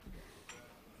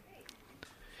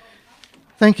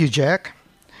Thank you, Jack.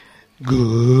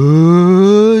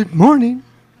 Good morning.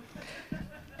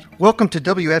 Welcome to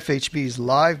WFHB's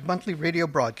live monthly radio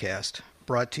broadcast,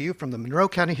 brought to you from the Monroe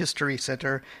County History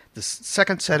Center the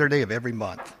second Saturday of every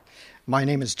month. My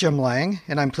name is Jim Lang,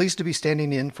 and I'm pleased to be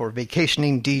standing in for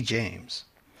vacationing D. James.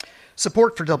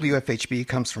 Support for WFHB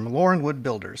comes from Lauren Wood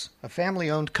Builders, a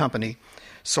family-owned company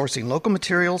sourcing local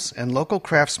materials and local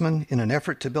craftsmen in an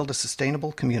effort to build a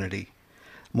sustainable community.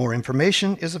 More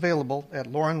information is available at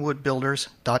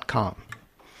laurenwoodbuilders.com.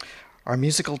 Our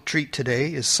musical treat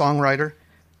today is songwriter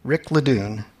Rick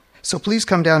LeDune. So please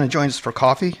come down and join us for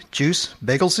coffee, juice,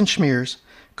 bagels, and schmears,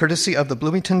 courtesy of the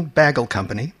Bloomington Bagel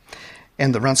Company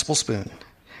and the Runcible Spoon.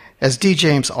 As D.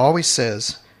 James always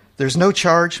says, there's no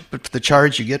charge but for the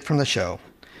charge you get from the show.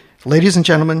 Ladies and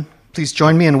gentlemen, please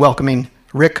join me in welcoming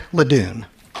Rick LeDune.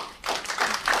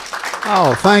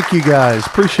 Oh, thank you guys.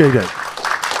 Appreciate it.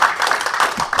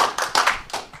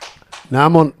 Now,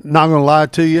 I'm not going to lie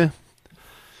to you.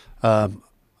 I'm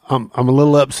a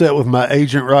little upset with my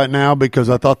agent right now because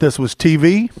I thought this was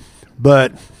TV,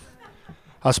 but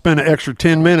I spent an extra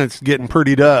 10 minutes getting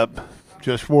prettied up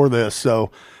just for this.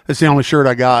 So it's the only shirt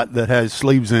I got that has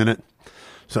sleeves in it.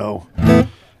 So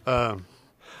I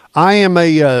am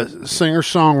a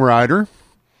singer-songwriter.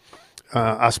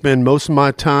 I spend most of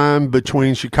my time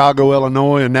between Chicago,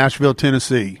 Illinois, and Nashville,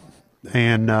 Tennessee,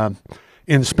 and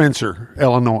in Spencer,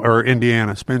 Illinois, or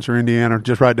Indiana. Spencer, Indiana,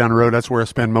 just right down the road. That's where I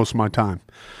spend most of my time.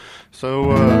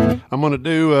 So I'm going to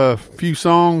do a few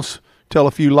songs, tell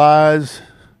a few lies,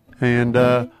 and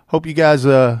hope you guys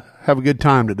have a good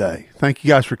time today. Thank you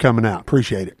guys for coming out.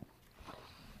 Appreciate it.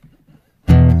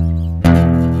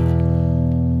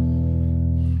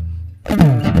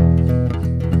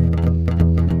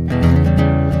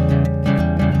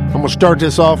 I'm going to start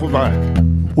this off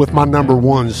with my number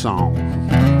one song.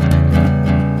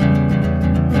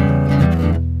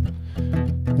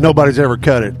 Nobody's ever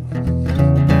cut it.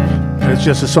 It's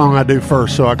just a song I do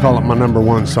first, so I call it my number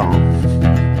one song.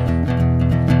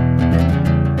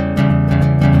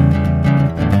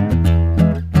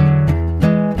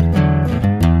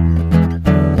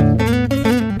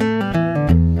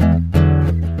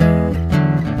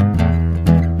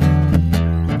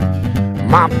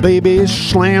 My baby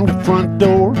slammed the front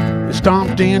door and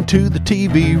stomped into the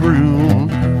TV room.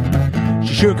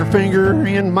 She shook her finger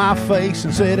in my face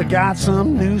and said, I got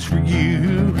some news for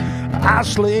you. I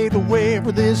slaved away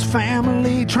for this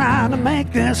family, trying to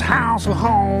make this house a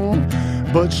home.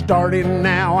 But starting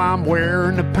now, I'm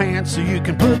wearing the pants so you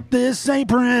can put this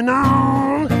apron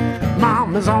on.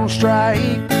 Mama's on strike,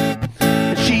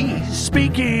 and she's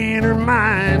speaking her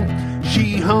mind.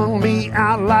 She hung me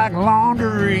out like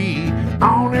laundry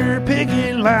on her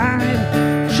picket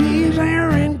line. She's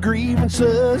airing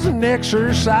grievances and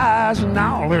exercising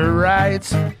all her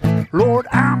rights. Lord,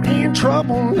 I'm in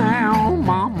trouble now.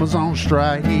 Mama's on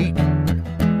strike.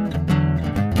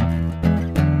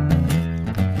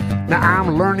 Now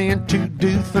I'm learning to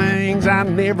do things I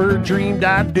never dreamed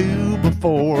I'd do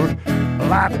before,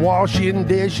 like washing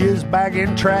dishes,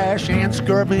 bagging trash, and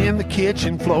scrubbing the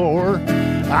kitchen floor.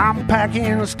 I'm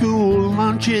packing school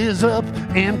lunches up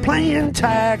and playing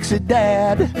taxi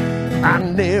dad. I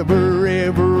never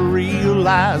ever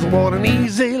realized what an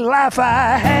easy life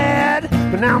I had.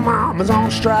 But now Mama's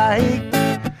on strike,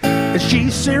 and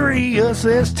she's serious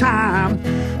this time.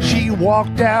 She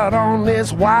walked out on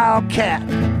this wildcat.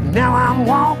 Now I'm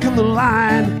walking the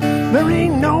line. There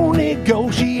ain't no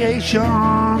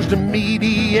negotiations to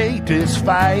mediate this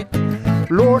fight.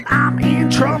 Lord, I'm in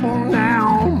trouble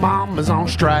now. Mama's on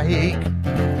strike.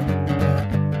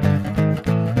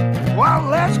 Well,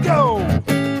 let's go.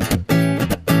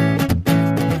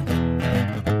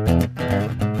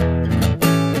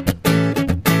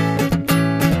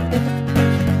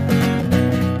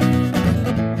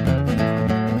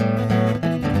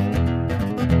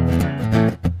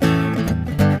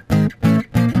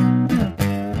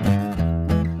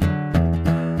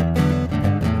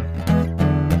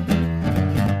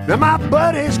 Now my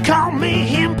buddies call me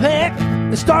Henpeck.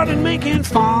 They started making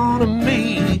fun of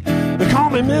me. They call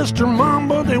me Mr.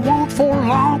 Mamba. They won't for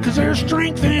long, 'cause there's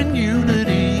strength in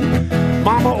unity.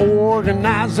 Mama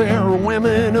organized their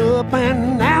women up,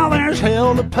 and now there's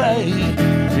hell to pay.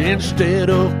 Instead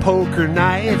of poker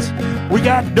nights, we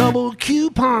got double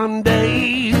coupon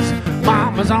days.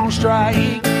 Mama's on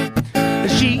strike.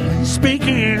 She's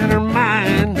speaking her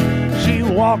mind. She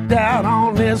walked out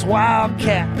on this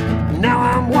wildcat. Now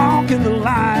I'm walking the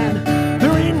line.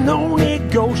 There ain't no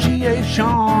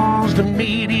negotiations to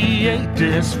mediate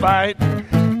this fight.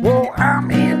 Well,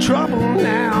 I'm in trouble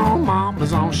now.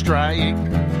 Mama's on strike.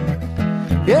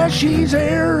 Yeah, she's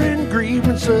airing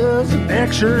grievances and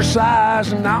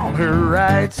exercising all her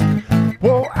rights.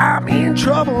 Well, I'm in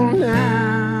trouble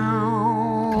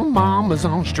now. Mama's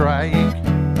on strike.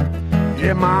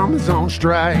 Yeah, Mama's on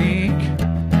strike.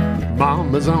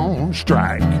 Mama's on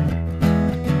strike.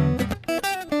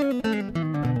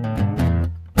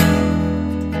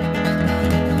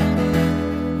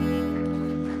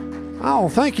 Oh,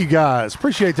 thank you guys.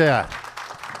 Appreciate that.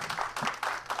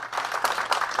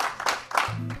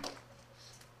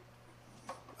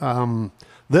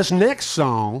 This next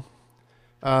song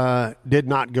did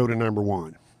not go to number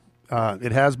one.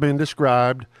 It has been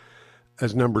described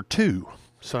as number two.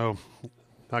 So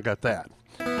I got that.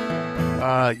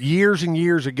 Years and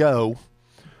years ago,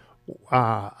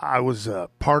 I was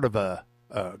part of a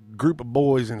group of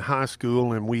boys in high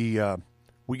school, and we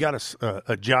got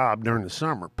a job during the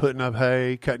summer, putting up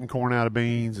hay, cutting corn out of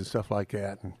beans and stuff like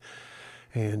that.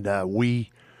 And we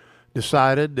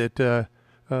decided that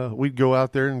we'd go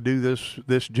out there and do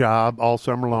this job all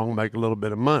summer long and make a little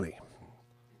bit of money.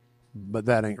 But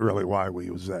that ain't really why we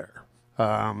was there.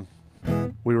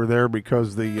 We were there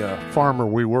because the farmer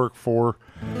we worked for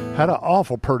had an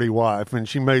awful pretty wife, and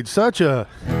she made such an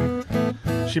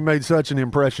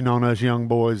impression on us young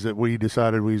boys that we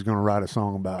decided we was going to write a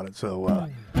song about it. So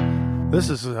this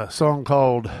is a song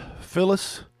called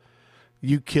 "Phyllis,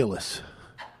 You Kill Us."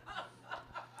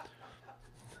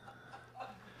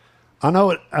 I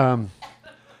know it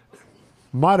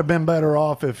might have been better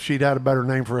off if she'd had a better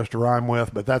name for us to rhyme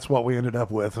with, but that's what we ended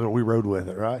up with, so we rode with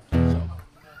it, right?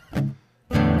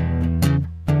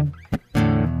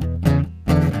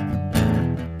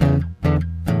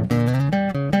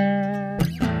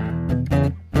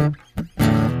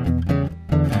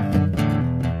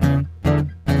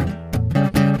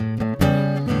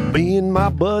 Me and my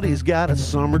buddies got a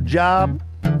summer job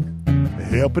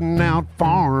helping out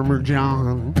Farmer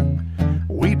John.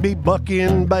 We'd be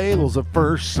bucking bales at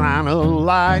first sign of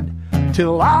light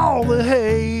till all the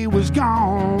hay was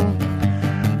gone.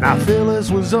 Now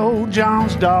Phyllis was old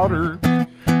John's daughter.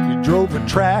 He drove a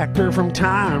tractor from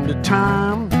time to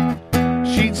time.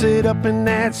 She'd sit up in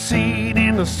that seat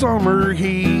in the summer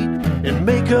heat and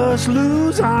make us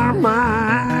lose our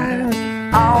minds.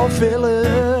 Oh,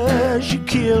 Phyllis, you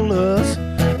kill us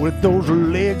with those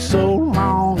legs so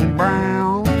long and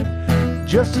brown.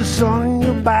 Just the sun in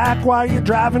your back while you're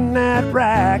driving that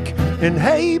rack and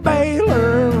hay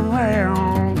baler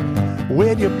around.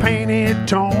 With your painted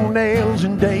toenails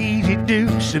and Daisy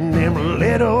Dukes and them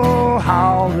little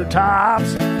holler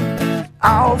tops.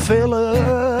 Oh,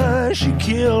 Phyllis, you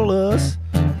kill us,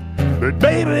 but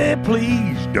baby,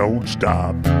 please don't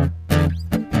stop.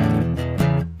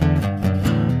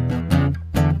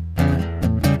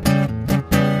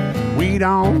 We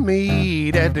don't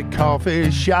meet at the coffee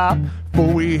shop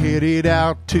before we headed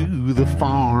out to the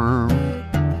farm.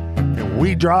 And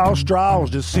we draw straws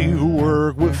to see who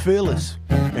worked with Phyllis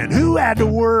and who had to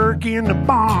work in the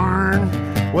barn.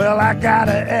 Well, I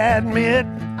gotta admit,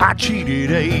 I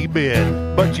cheated a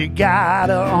bit, but you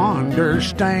gotta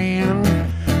understand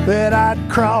that I'd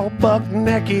crawl buck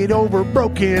naked over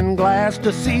broken glass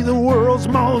to see the world's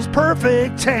most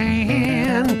perfect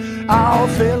tan. Oh,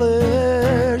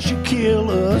 Phyllis, you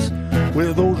kill us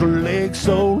with those legs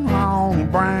so long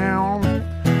and brown.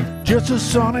 Just the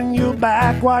sun in your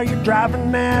back while you're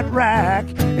driving that rack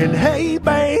and hay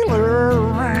baler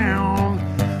around.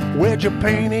 With your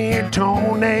painted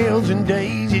toenails and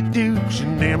Daisy Dukes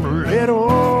and them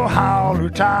little holler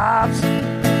tops.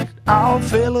 Oh,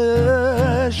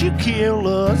 Phyllis, you kill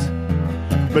us,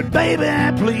 but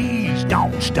baby, please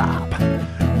don't stop.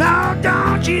 No,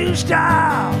 don't you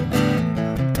stop.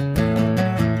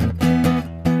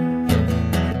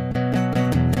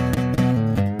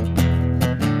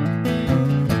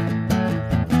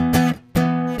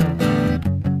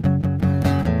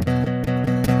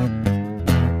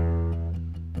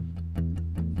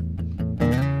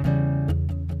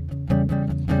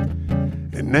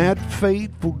 And that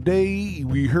fateful day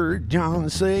we heard John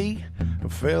say,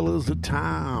 fellas, the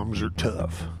times are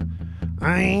tough.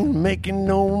 I ain't making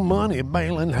no money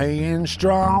baling hay and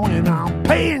straw, and I'm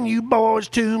paying you boys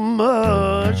too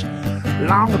much.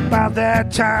 Long about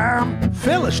that time,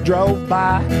 Phyllis drove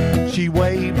by. She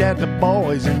waved at the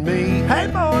boys and me. Hey,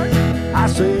 boys, I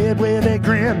said with a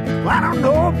grin, well, I don't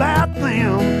know about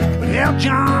them, but hell,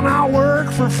 John, I'll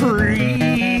work for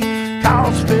free.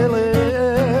 Cause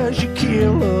Phyllis, you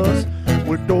kill us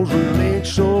with those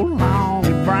legs so long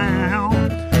and brown.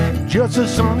 Just the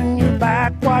sun in your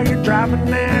back while you're driving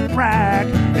that rack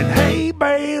and hay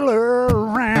baler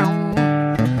around.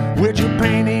 With your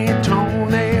painted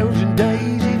toenails and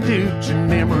Daisy Dukes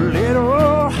and them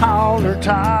little holler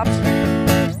tops.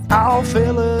 Oh,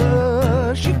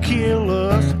 fellas, you kill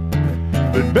us,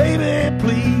 but baby,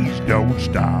 please don't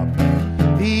stop.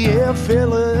 Yeah,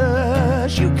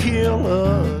 fellas, you kill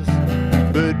us,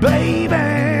 but baby,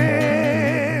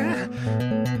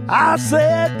 I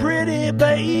said, pretty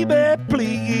baby,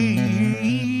 please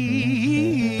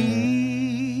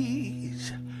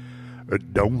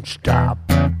don't stop.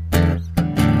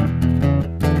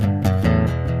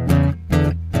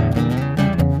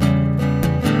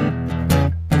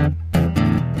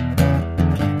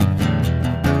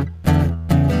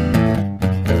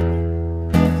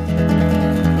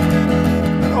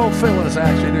 Phyllis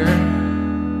action here.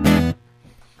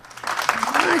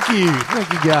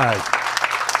 Thank you guys.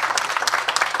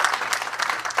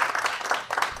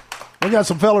 We got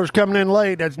some fellers coming in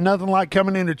late. That's nothing like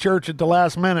coming into church at the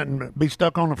last minute and be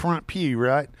stuck on the front pew,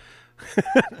 right?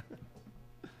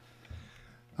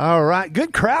 All right,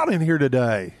 good crowd in here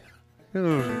today.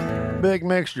 Big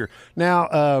mixture.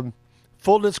 Now,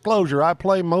 full disclosure, I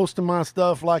play most of my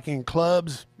stuff like in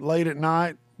clubs late at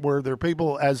night, where there are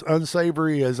people as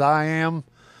unsavory as I am.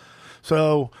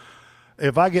 So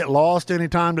if I get lost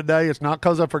anytime today, it's not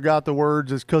because I forgot the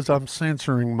words, it's because I'm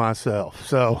censoring myself.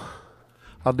 So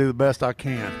I'll do the best I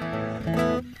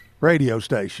can. Radio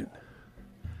station.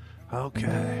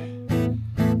 Okay.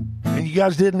 And you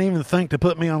guys didn't even think to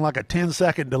put me on like a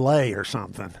 10-second delay or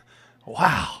something.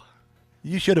 Wow.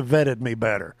 You should have vetted me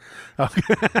better. Okay.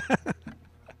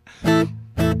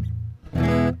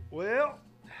 Well,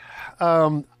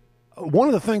 one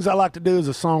of the things I like to do as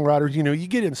a songwriter, you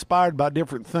get inspired by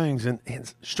different things,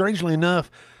 and strangely enough,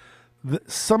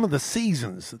 some of the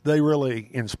seasons, they really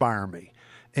inspire me.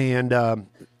 And the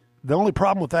only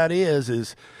problem with that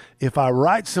is if I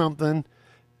write something,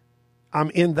 I'm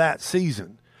in that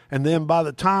season, and then by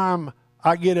the time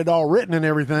I get it all written and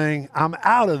everything, I'm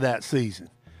out of that season.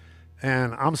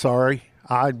 And I'm sorry,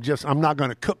 I'm not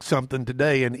going to cook something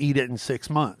today and eat it in 6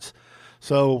 months.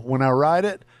 So when I write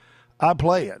it, I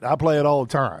play it. I play it all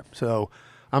the time. So,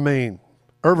 I mean,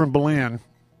 Irving Berlin,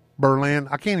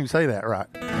 I can't even say that right.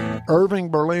 Irving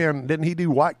Berlin, didn't he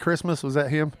do White Christmas? Was that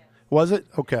him? Was it?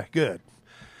 Okay, good.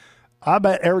 I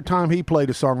bet every time he played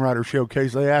a songwriter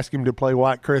showcase, they asked him to play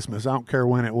White Christmas. I don't care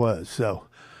when it was. So,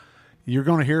 you're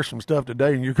going to hear some stuff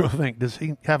today, and you're going to think, does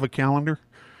he have a calendar?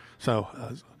 So,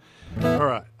 all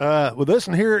right. Well, this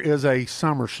one here is a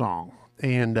summer song.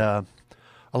 And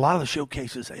a lot of the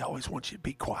showcases, they always want you to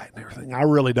be quiet and everything. I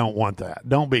really don't want that.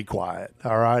 Don't be quiet,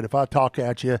 all right? If I talk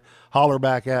at you, holler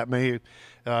back at me.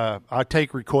 I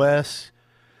take requests,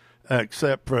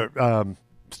 except for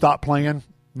stop playing.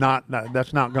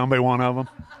 That's not going to be one of them.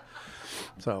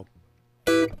 So,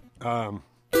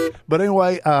 but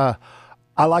anyway,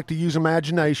 I like to use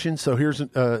imagination, so here's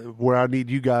where I need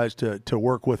you guys to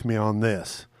work with me on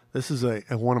this. This is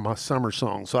one of my summer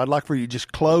songs, so I'd like for you to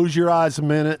just close your eyes a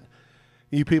minute.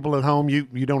 You people at home,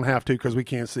 you don't have to because we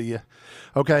can't see you.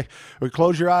 Okay, well,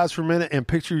 close your eyes for a minute and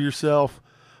picture yourself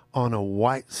on a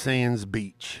white sands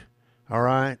beach, all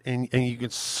right? And you can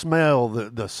smell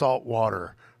the salt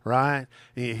water, right?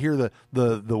 And you hear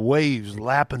the waves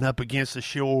lapping up against the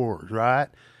shores, right?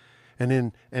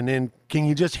 And then can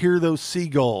you just hear those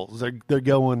seagulls? They're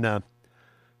going, well,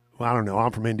 I don't know.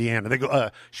 I'm from Indiana. They go,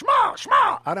 shma,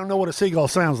 shma. I don't know what a seagull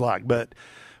sounds like, but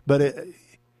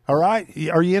all right?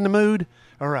 Are you in the mood?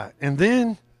 All right. And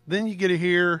then you get to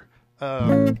hear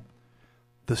the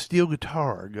steel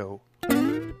guitar go.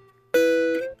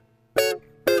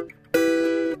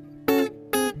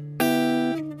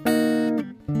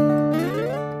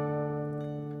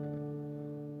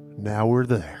 Now we're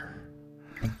there.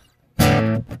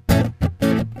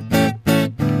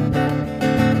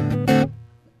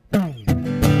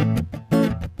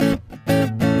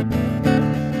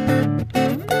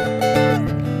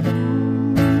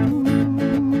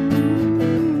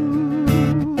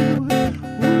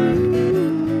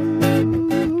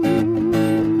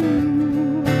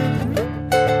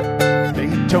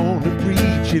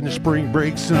 In the spring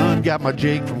break sun, got my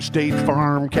Jake from State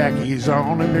Farm khakis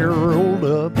on, and they're rolled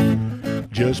up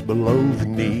just below the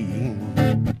knee.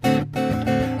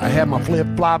 I had my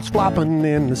flip-flops flopping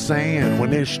in the sand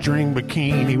when this string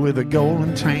bikini with a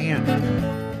golden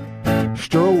tan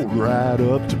strolled right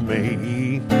up to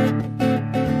me.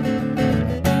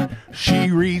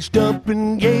 She reached up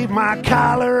and gave my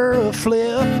collar a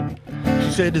flip.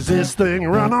 She said, does this thing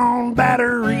run on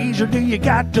batteries or do you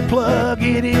got to plug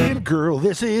it in? Girl,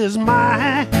 this is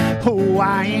my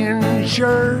Hawaiian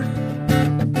shirt.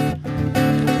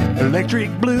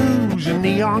 Electric blues and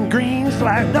neon greens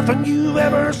like nothing you've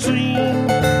ever seen.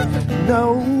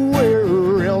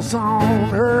 Nowhere else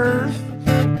on earth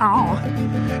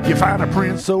You find a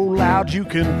print so loud you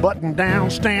can button down,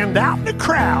 stand out in the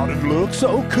crowd, and look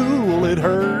so cool it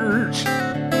hurts.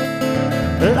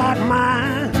 Like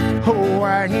my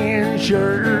Hawaiian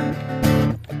shirt.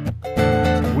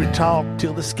 We talked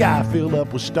till the sky filled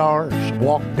up with stars.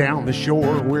 Walked down the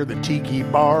shore where the tiki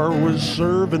bar was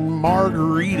serving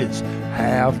margaritas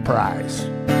half price.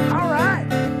 All right.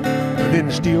 Then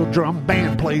the steel drum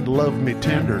band played Love Me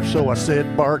Tender. So I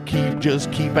said, barkeep, just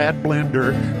keep that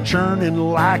blender churning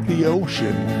like the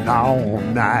ocean all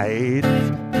night.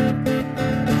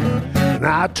 And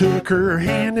I took her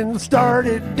hand and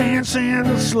started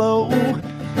dancing slow.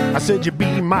 I said, you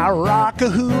be my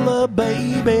rockahula,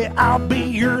 baby. I'll be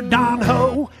your Don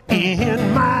Ho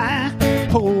in my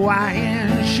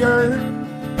Hawaiian shirt.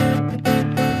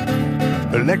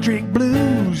 Electric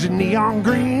blues and neon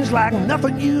greens like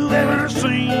nothing you've ever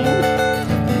seen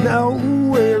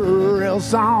nowhere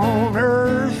else on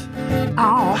earth.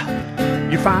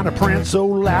 You find a print so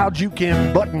loud you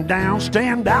can button down,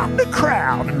 stand out in the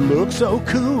crowd, and look so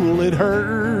cool it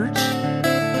hurts.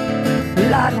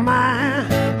 Like my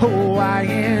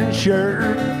Hawaiian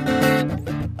shirt.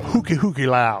 Hooky hooky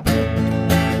loud.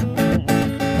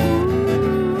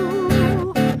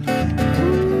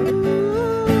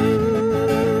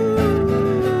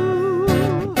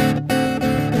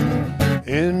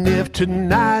 And if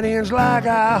tonight ends like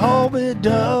I hope it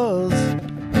does,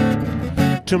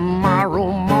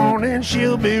 tomorrow morning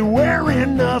she'll be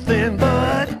wearing nothing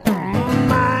but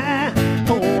my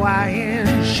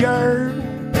Hawaiian shirt.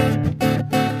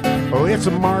 Oh, it's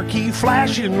a marquee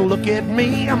flashing, look at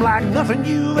me, I'm like nothing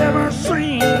you've ever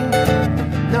seen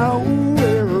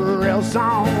nowhere else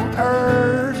on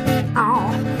earth.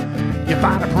 You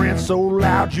find a print so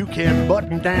loud you can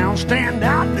button down, stand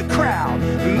out in the crowd,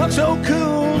 look so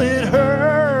cool it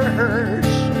hurts.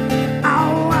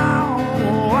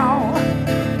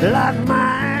 Like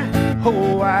my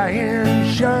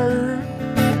Hawaiian shirt.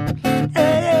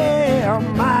 Yeah,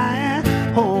 my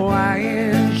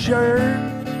Hawaiian shirt.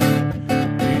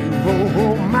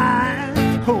 Oh, my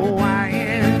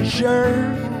Hawaiian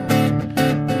shirt.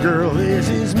 Girl, this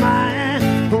is my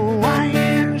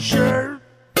Hawaiian shirt.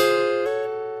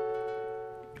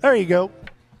 There you go.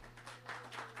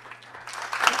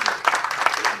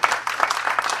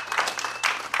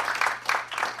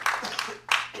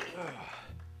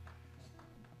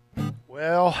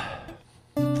 Well,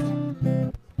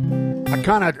 I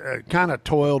kind of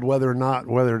toiled whether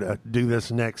to do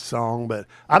this next song, but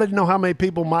I didn't know how many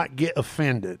people might get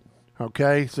offended.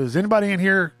 Okay, so does anybody in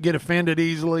here get offended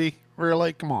easily?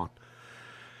 Really? Come on.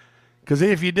 Because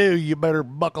if you do, you better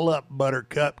buckle up,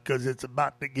 Buttercup, because it's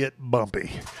about to get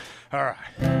bumpy. All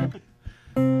right.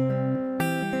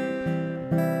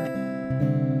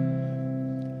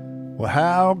 Well,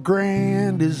 how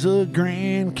grand is the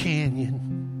Grand Canyon?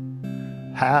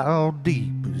 How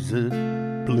deep is the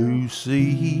blue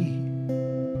sea?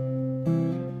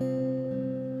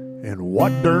 And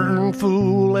what darn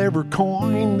fool ever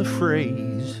coined the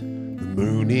phrase, the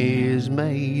moon is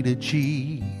made of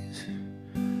cheese?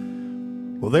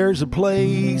 Well, there's a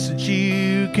place that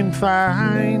you can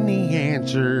find the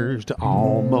answers to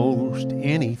almost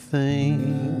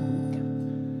anything.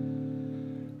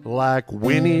 Like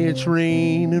when it's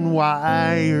raining,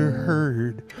 why your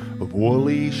herd of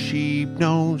woolly sheep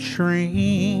don't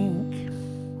shrink.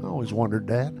 I always wondered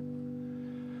that.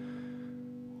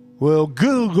 Well,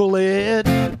 Google it.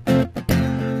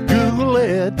 Google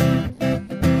it.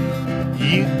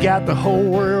 You got the whole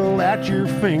world at your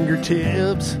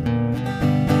fingertips.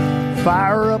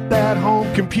 Fire up that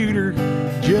home computer,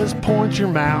 just point your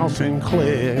mouse and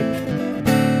click.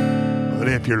 But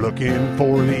if you're looking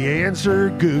for the answer,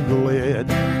 Google it.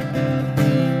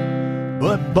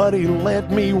 But buddy,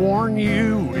 let me warn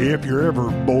you, if you're ever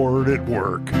bored at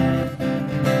work,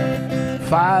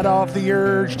 fight off the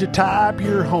urge to type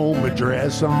your home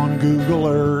address on Google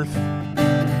Earth.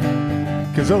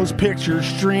 'Cause those pictures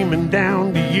streaming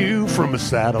down to you from a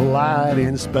satellite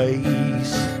in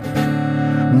space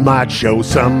might show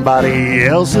somebody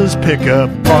else's pickup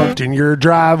parked in your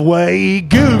driveway.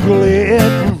 Google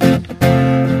it.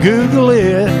 Google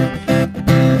it.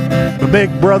 The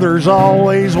big brother's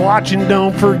always watching,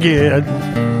 don't forget.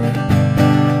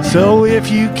 So if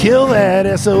you kill that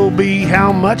SOB,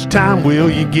 how much time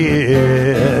will you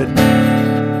get?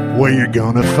 Well, you're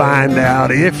gonna find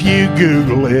out if you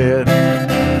Google it.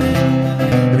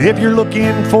 And if you're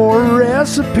looking for a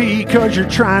recipe 'cause you're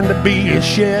trying to be a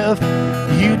chef,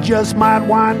 you just might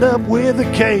wind up with a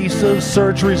case of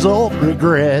search result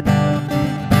regret.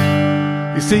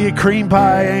 You see, a cream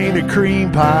pie ain't a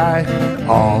cream pie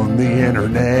on the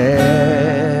internet.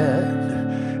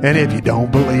 And if you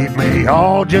don't believe me,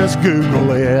 oh, just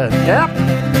Google it. Yep.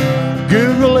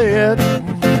 Google it.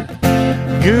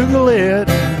 Google it.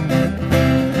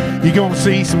 You're gonna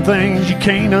see some things you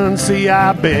can't unsee,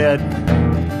 I bet.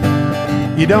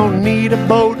 You don't need a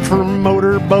boat for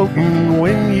motorboating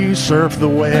when you surf the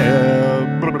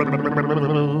web.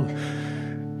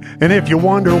 And if you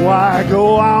wonder why,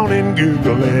 go on and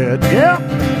Google it. Yep,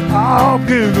 oh,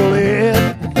 Google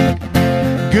it.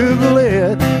 Google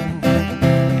it.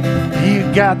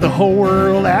 You got the whole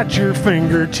world at your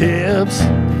fingertips.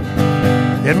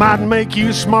 It might make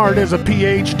you smart as a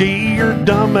PhD or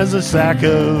dumb as a sack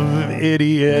of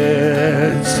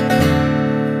idiots.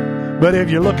 But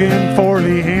if you're looking for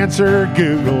the answer,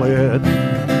 Google it.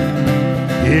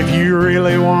 If you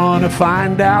really want to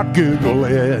find out, Google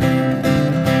it.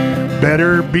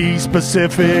 Better be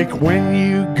specific when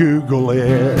you Google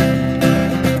it.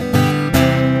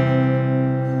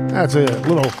 That's a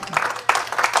little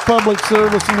public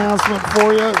service announcement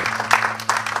for you.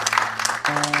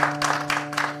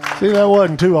 See, that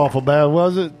wasn't too awful bad,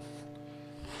 was it?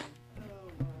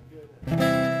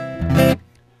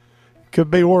 Could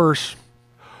be worse.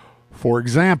 For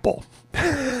example,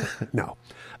 no.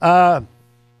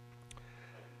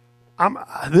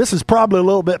 This is probably a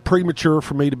little bit premature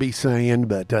for me to be saying,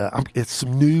 but it's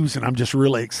some news, and I'm just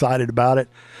really excited about it.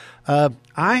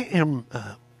 I am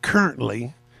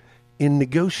currently in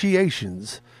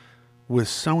negotiations with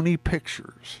Sony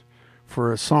Pictures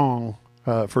for a song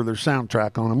for their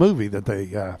soundtrack on a movie that they,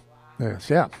 yes,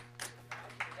 yeah.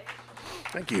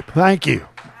 Thank you.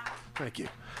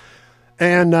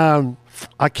 And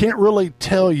I can't really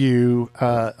tell you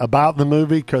about the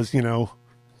movie because, you know,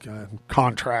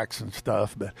 contracts and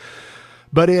stuff,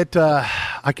 but it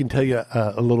I can tell you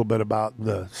a little bit about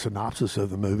the synopsis of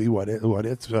the movie, what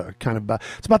it's kind of about.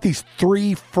 It's about these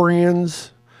three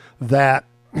friends that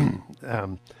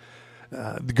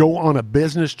go on a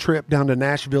business trip down to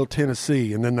Nashville,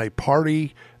 Tennessee, and then they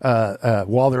party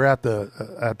while they're at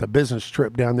the business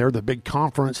trip down there, the big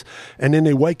conference, and then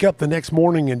they wake up the next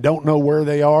morning and don't know where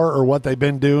they are or what they've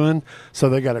been doing, so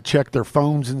they got to check their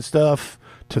phones and stuff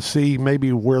to see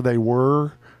maybe where they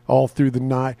were all through the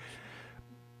night.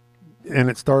 And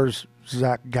it stars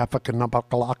Zach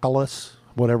Galifianakis,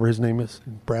 whatever his name is,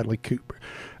 Bradley Cooper.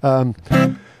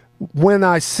 When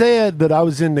I said that I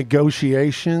was in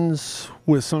negotiations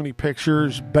with Sony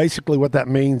Pictures, basically what that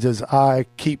means is I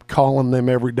keep calling them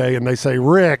every day and they say,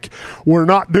 Rick, we're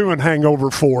not doing Hangover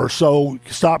 4, so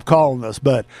stop calling us.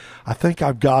 But I think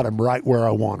I've got them right where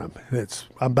I want them.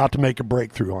 I'm about to make a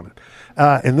breakthrough on it.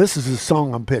 And this is the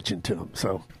song I'm pitching to them.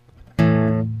 So.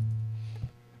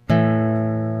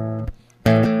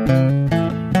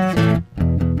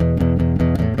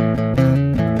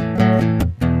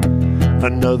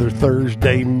 Another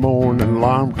Thursday morning,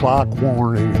 alarm clock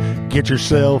warning, get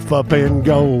yourself up and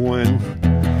going.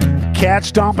 Cat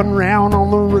stomping around on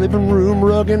the living room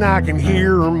rug and I can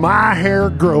hear my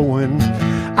hair growing.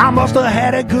 I must have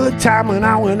had a good time when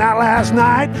I went out last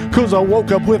night, 'cause I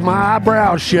woke up with my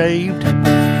eyebrows shaved.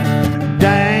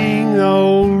 Dang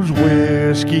those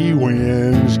whiskey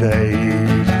Wednesdays.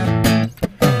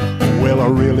 Well, I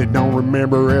really don't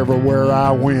remember everywhere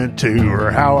I went to or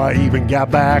how I even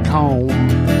got back home.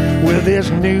 With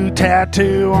this new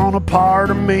tattoo on a part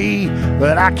of me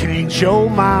that I can't show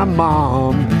my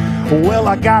mom. Well,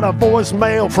 I got a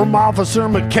voicemail from Officer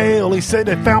McHale. He said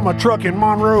they found my truck in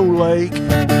Monroe Lake.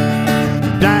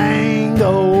 Dang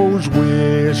those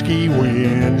whiskey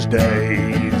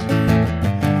Wednesdays.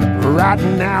 Right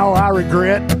now I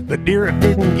regret the deer I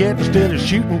didn't get instead of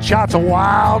shooting shots of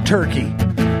wild turkey.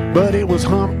 But it was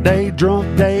hump day,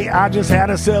 drunk day, I just had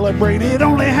to celebrate. It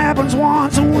only happens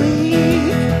once a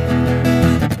week.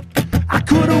 I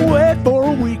couldn't wait for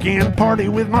a weekend party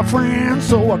with my friends,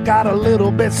 so I got a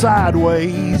little bit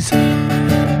sideways.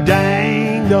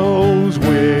 Dang those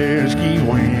whiskey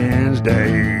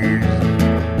Wednesdays.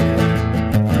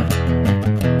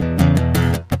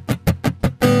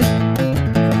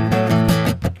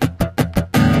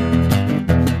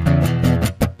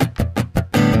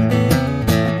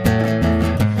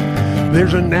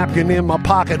 There's a napkin in my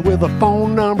pocket with a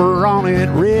phone number on it,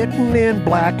 written in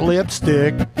black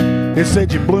lipstick. It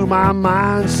said, you blew my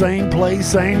mind, same place,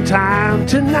 same time.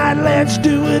 Tonight, let's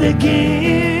do it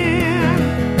again.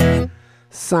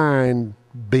 Signed,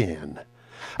 Ben.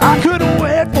 I couldn't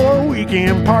wait for a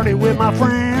weekend party with my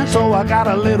friends, so I got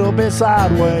a little bit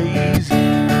sideways.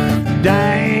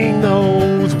 Dang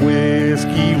those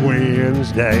whiskey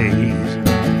Wednesdays.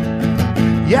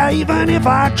 Yeah, even if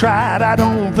I tried, I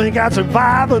don't think I'd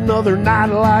survive another night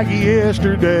like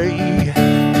yesterday.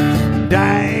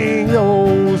 Dang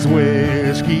those whiskey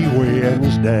Whiskey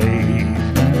Wednesdays.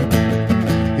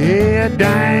 Yeah,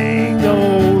 dang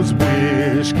those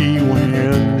Whiskey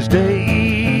Wednesdays.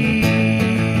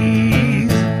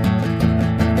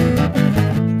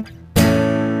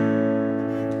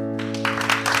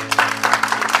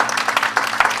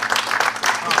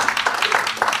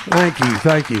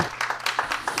 Thank you.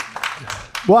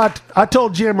 Well, I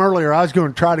told Jim earlier I was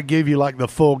going to try to give you like the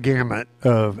full gamut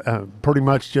of pretty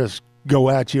much just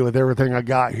go at you with everything I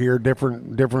got here,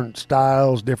 different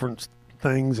styles, different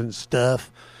things and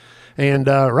stuff. And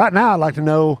right now I'd like to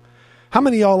know, how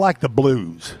many of y'all like the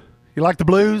blues? You like the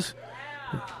blues?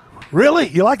 Yeah. Really?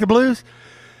 You like the blues?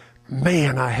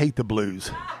 Man, I hate the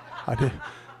blues. I do.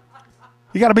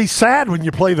 You got to be sad when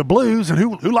you play the blues, and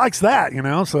who likes that, you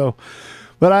know? So,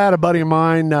 but I had a buddy of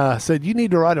mine said, you need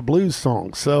to write a blues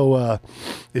song. So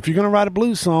if you're going to write a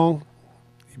blues song,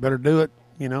 you better do it,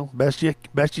 you know, best you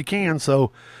can.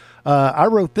 So I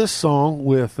wrote this song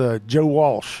with Joe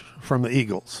Walsh from the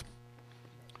Eagles.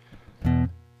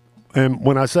 And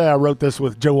when I say I wrote this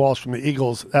with Joe Walsh from the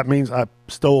Eagles, that means I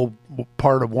stole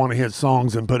part of one of his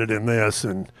songs and put it in this.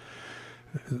 And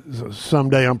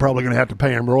someday I'm probably going to have to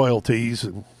pay him royalties,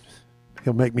 and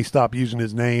he'll make me stop using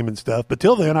his name and stuff. But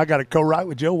till then, I got to co-write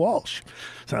with Joe Walsh.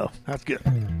 So that's good.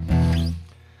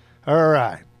 All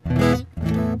right.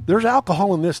 There's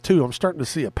alcohol in this, too. I'm starting to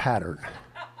see a pattern.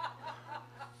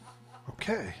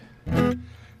 Okay. All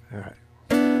right.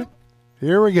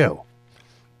 Here we go.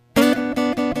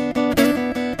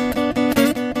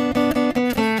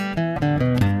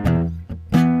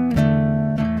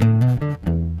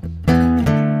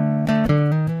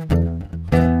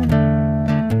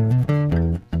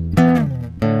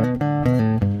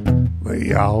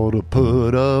 They ought to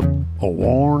put up a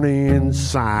warning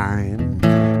sign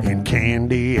in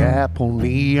candy apple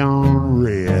neon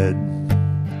red.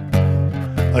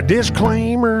 A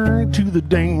disclaimer to the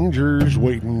dangers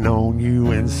waiting on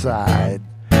you inside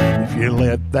if you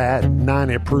let that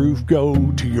 90 proof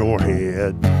go to your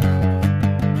head.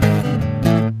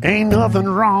 Ain't nothing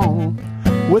wrong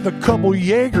with a couple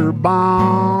Jaeger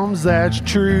bombs, that's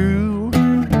true.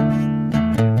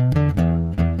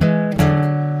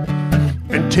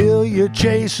 Until you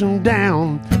chase them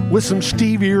down with some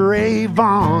Stevie Ray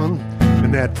Vaughan,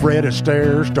 and that Fred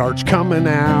Astaire starts coming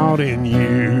out in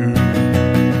you.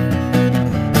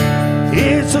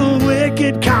 It's a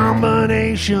wicked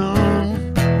combination,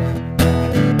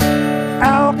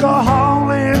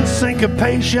 alcohol and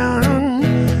syncopation.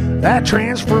 That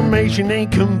transformation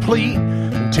ain't complete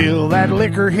until that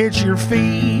liquor hits your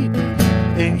feet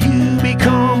and you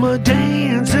become a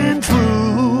dancing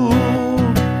fool.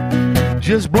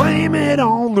 Just blame it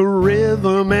on the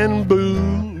rhythm and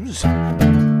booze.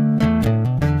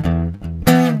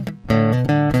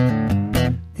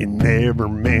 You never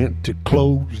meant to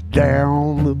close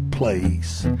down the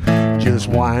place. Just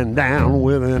wind down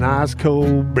with an ice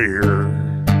cold beer.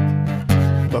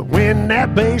 But when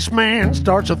that bass man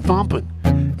starts a thumping,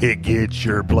 it gets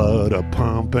your blood a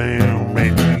pumping,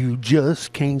 and you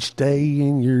just can't stay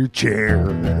in your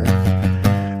chair.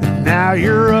 Now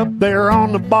you're up there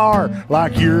on the bar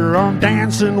like you're on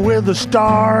Dancing with the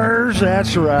Stars,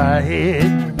 that's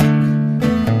right.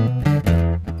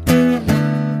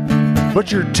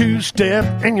 But your two-step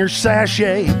and your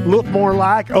sachet look more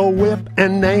like a whip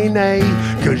and nay-nay,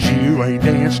 'cause you ain't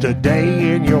danced a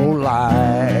day in your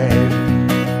life.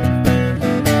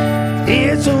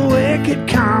 It's a wicked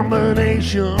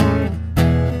combination,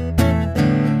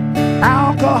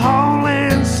 alcohol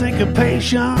and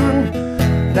syncopation.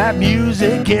 That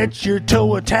music gets your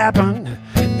toe a-tapping,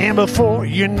 and before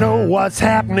you know what's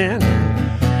happening,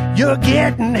 you're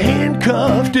getting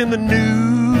handcuffed in the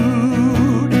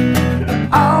nude,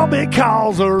 all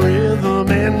because of rhythm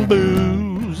and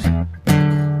booze.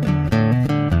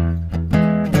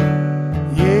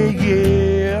 Yeah,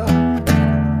 yeah.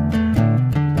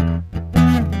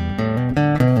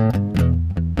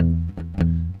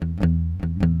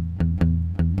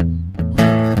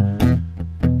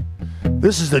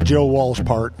 This is the Joe Walsh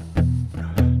part.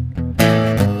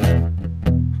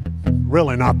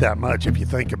 Really not that much if you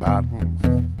think about it.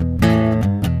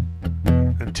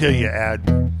 Until you add.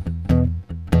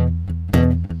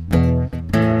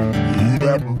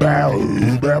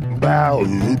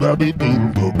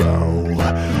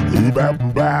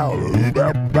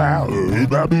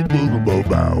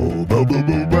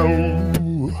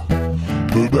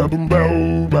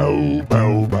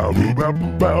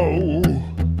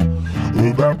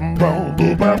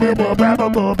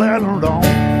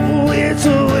 It's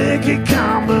a wicked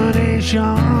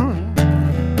combination,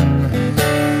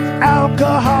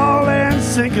 alcohol and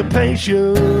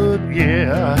syncopation,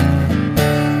 yeah.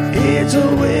 It's It's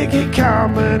a wicked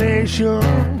combination.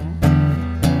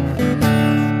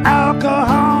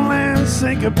 Alcohol and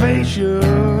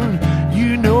syncopation.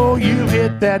 You know you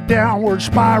hit that downward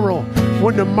spiral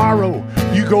when tomorrow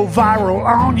you go viral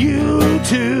on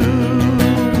YouTube.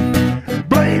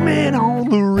 Blame it on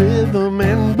the rhythm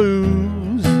and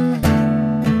booze.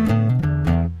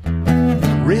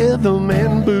 Rhythm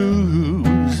and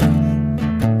booze.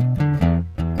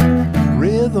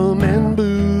 Rhythm and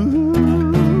booze.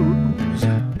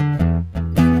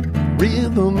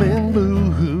 Rhythm and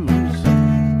booze.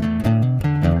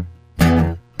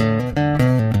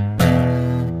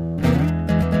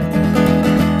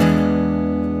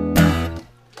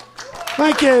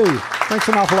 Thank you. Thanks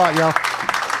an awful lot, y'all.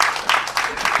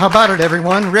 How about it,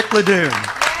 everyone? Rick LeDune.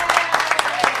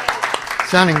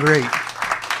 Sounding great.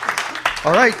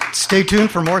 All right, stay tuned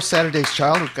for more Saturday's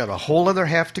Child. We've got a whole other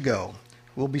half to go.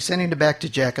 We'll be sending it back to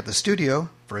Jack at the studio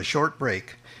for a short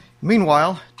break.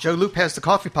 Meanwhile, Joe Loop has the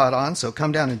coffee pot on, so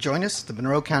come down and join us at the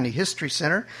Monroe County History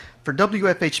Center for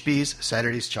WFHB's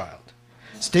Saturday's Child.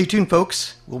 Stay tuned,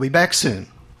 folks. We'll be back soon.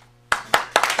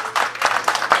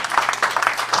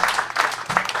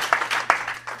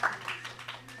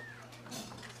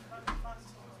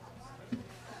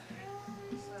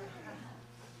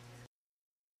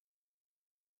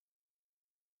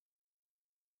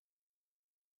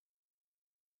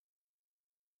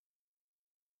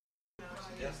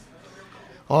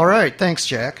 All right, thanks,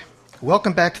 Jack.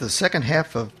 Welcome back to the second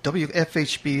half of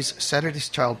WFHB's Saturday's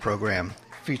Child program,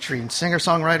 featuring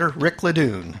singer-songwriter Rick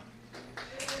LeDune.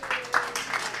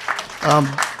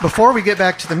 Before we get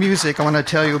back to the music, I want to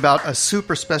tell you about a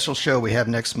super special show we have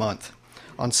next month.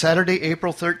 On Saturday,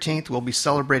 April 13th, we'll be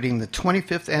celebrating the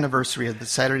 25th anniversary of the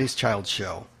Saturday's Child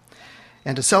show.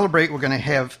 And to celebrate, we're going to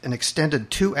have an extended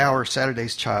 2-hour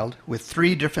Saturday's Child with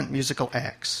 3 different musical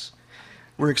acts.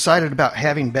 We're excited about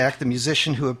having back the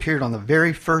musician who appeared on the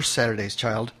very first Saturday's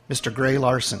Child, Mr. Gray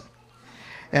Larson.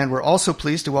 And we're also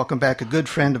pleased to welcome back a good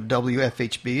friend of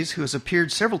WFHB's who has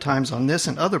appeared several times on this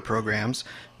and other programs,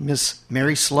 Miss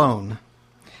Mary Sloan.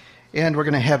 And we're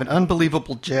going to have an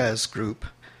unbelievable jazz group.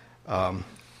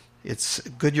 It's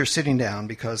good you're sitting down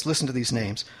because listen to these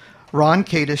names. Ron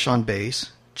Kadish on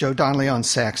bass, Joe Donnelly on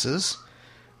saxes,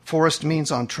 Forrest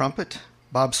Means on trumpet,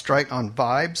 Bob Strite on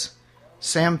vibes,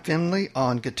 Sam Finley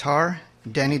on guitar,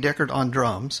 Danny Deckard on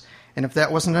drums, and if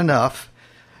that wasn't enough,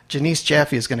 Janice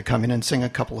Jaffe is going to come in and sing a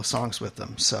couple of songs with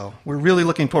them. So we're really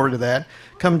looking forward to that.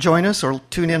 Come join us or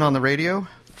tune in on the radio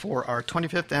for our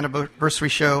 25th anniversary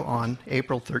show on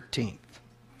April 13th.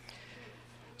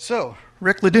 So,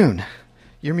 Rick LeDune,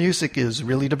 your music is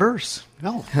really diverse.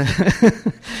 No.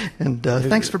 And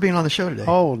thanks for being on the show today.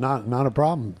 Oh, not a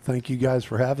problem. Thank you guys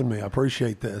for having me. I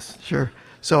appreciate this. Sure.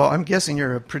 So I'm guessing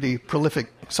you're a pretty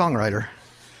prolific songwriter.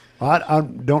 I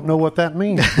don't know what that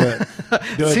means, but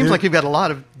seems like you've got a lot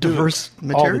of diverse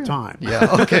material. All the time.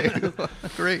 Yeah, okay.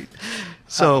 Great.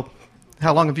 So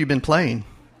how long have you been playing?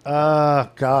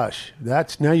 Gosh,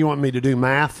 now you want me to do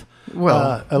math?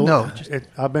 Well, no.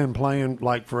 I've been playing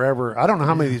like forever. I don't know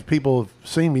how many of these people have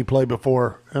seen me play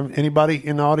before. Anybody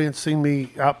in the audience seen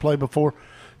me outplay before?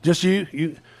 Just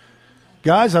you?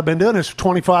 Guys, I've been doing this for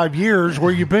 25 years.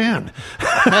 Where you been?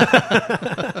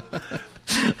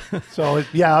 So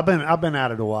yeah, I've been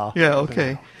at it a while. Yeah,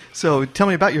 okay. So tell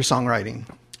me about your songwriting.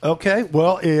 Okay,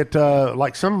 well, it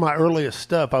like some of my earliest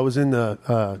stuff. I was in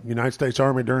the United States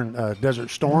Army during Desert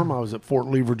Storm. I was at Fort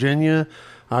Lee, Virginia.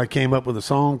 I came up with a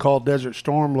song called Desert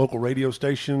Storm. Local radio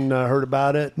station heard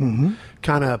about it.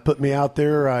 Kind of put me out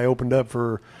there. I opened up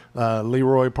for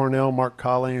LeeRoy Parnell, Mark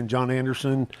Collie, and John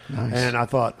Anderson. Nice. And I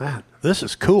thought, man, this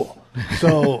is cool.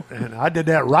 So, and I did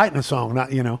that writing a song,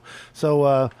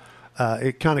 So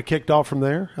it kind of kicked off from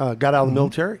there. Got out of the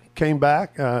military, came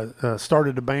back,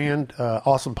 started a band,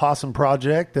 Awesome Possum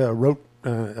Project. Wrote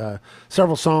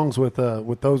several songs with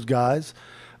those guys,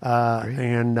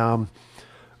 and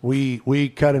we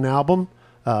cut an album,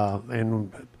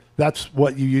 and that's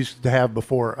what you used to have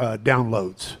before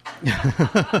downloads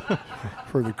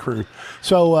for the crew.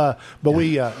 So, but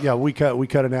we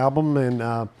cut an album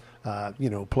and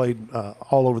played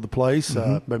all over the place.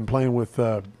 Been playing with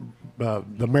the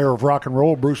mayor of rock and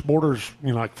roll, Bruce Borders,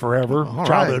 like forever,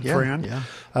 childhood friend.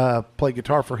 Yeah. Played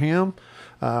guitar for him.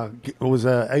 Was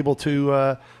able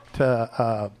to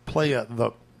play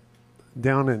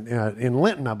down in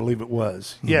Linton, I believe it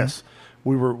was. Yes,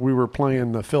 we were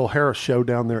playing the Phil Harris show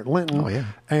down there at Linton. Oh yeah,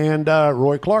 and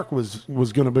Roy Clark was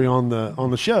going to be on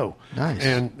the show. Nice.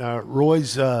 And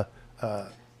Roy's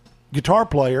guitar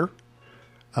player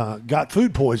got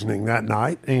food poisoning that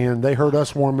night, and they heard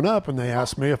us warming up, and they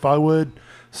asked me if I would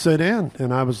sit in,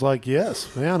 and I was like,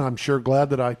 yes, man, I'm sure glad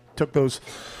that I took those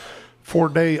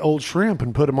 4-day old shrimp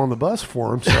and put them on the bus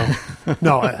for them. So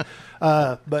no,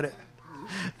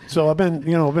 so I've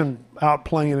been out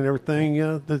playing and everything.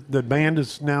 The band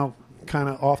is now kind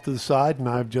of off to the side, and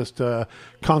I've just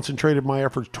concentrated my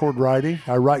efforts toward writing.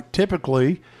 I write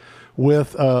typically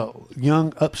with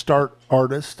young upstart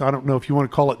artists. I don't know if you want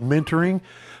to call it mentoring.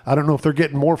 I don't know if they're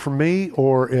getting more from me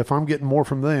or if I'm getting more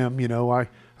from them.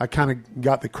 I kind of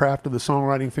got the craft of the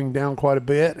songwriting thing down quite a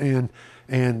bit, and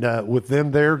with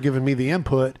them there giving me the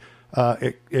input,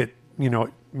 it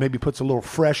maybe puts a little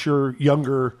fresher,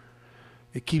 younger.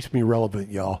 It keeps me relevant,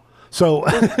 y'all. So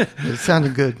it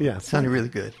sounded good. Yeah, it sounded really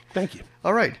good. Thank you.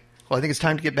 All right. Well, I think it's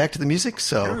time to get back to the music.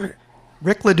 So,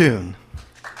 Rick LeDune.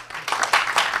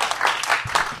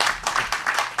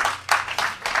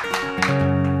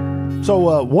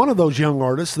 So one of those young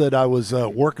artists that I was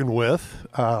working with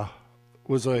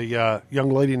was a young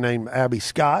lady named Abby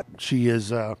Scott. She has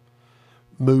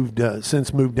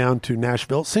since moved down to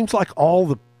Nashville. It seems like all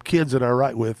the kids that I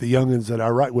write with, the youngins that I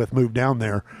write with, moved down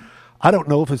there. I don't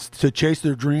know if it's to chase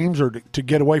their dreams or to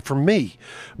get away from me,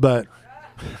 but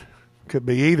could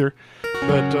be either.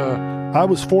 But I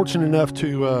was fortunate enough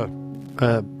to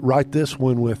write this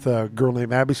one with a girl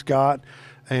named Abby Scott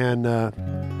and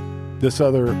this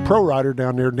other pro writer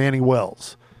down there, Danny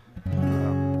Wells.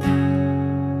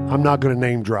 I'm not going to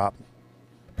name drop.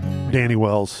 Danny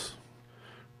Wells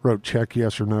wrote Check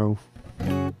Yes or No,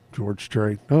 George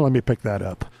Strait. Oh, let me pick that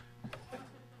up.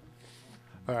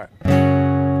 All right.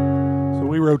 So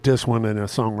we wrote this one in a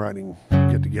songwriting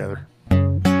get-together.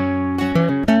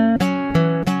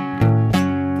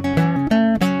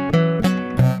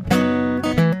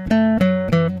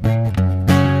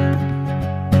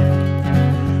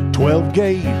 12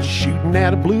 gauge shooting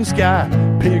at a blue sky,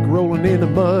 pig rolling in the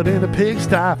mud in a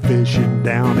pigsty, fishing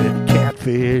down at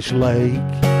Catfish Lake.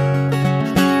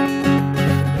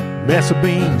 Mess of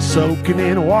beans soaking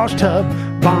in a wash tub,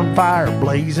 bonfire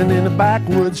blazing in the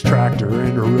backwoods, tractor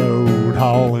in the road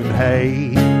hauling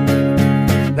hay.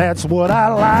 That's what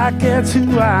I like, that's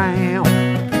who I am.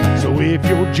 So if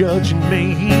you're judging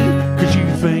me, cause you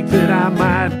think that I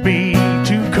might be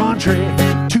too country,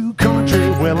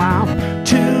 well I'm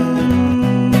too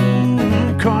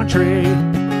country.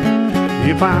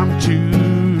 If I'm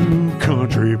too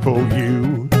country for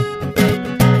you,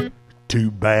 too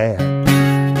bad.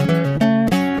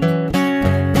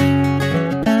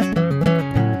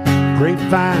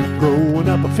 Grapevine growing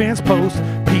up a fence post,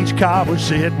 peach cobbler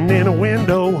sitting in a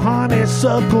window,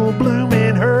 honeysuckle bloom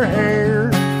in her hair.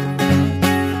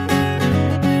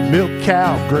 Milk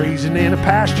cow grazing in a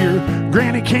pasture,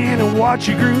 granny canning what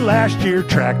she grew last year,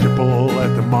 tractor pull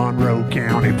at the Monroe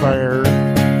County Fair.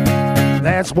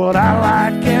 That's what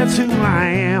I like, that's who I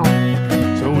am.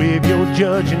 So if you're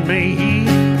judging me,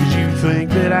 cause you think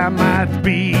that I might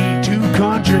be too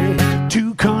country,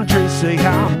 say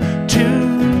I'm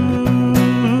too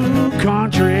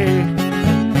country.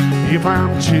 If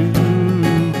I'm too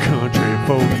country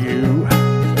for you,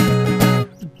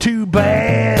 too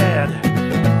bad.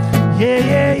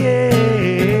 Yeah.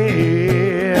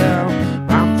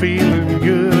 I'm feeling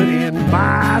good in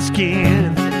my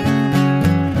skin.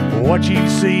 What you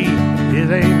see, it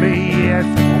ain't me. There's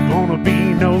gonna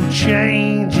be no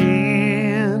changing.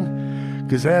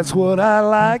 Cause that's what I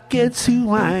like, it's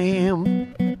who I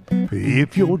am.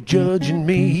 If you're judging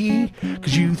me,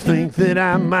 cause you think that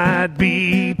I might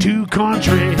be too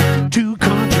country,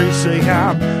 say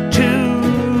I'm too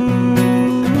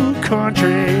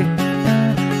country.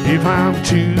 If I'm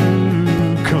too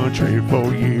country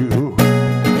for you,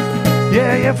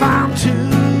 yeah, if I'm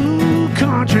too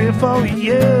country for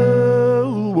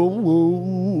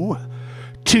you,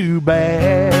 too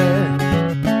bad.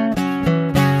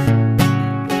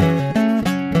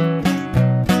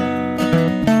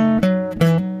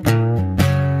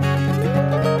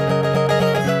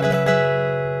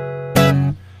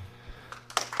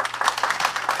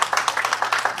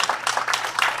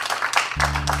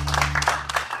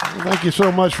 Thank you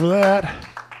so much for that.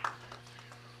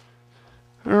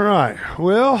 All right.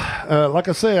 Well, like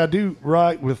I say, I do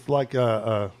write with like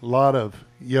a lot of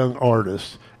young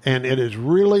artists, and it is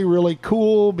really, really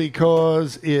cool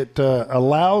because it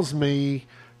allows me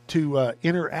to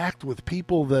interact with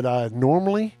people that I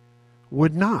normally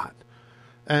would not.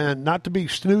 And not to be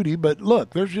snooty, but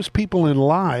look, there's just people in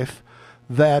life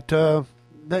that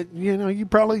you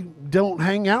probably don't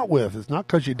hang out with. It's not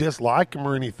because you dislike them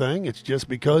or anything. It's just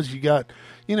because you got,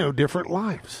 different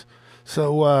lives.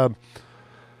 So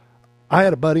I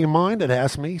had a buddy of mine that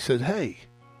asked me, he said, hey,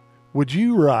 would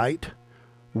you write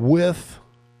with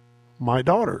my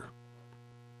daughter?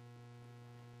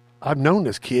 I've known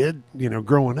this kid,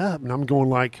 growing up, and I'm going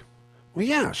like, well,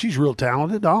 yeah, she's real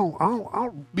talented.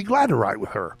 I'll be glad to write with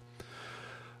her.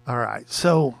 All right.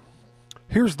 So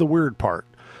here's the weird part.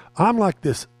 I'm like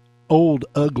this old,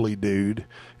 ugly dude,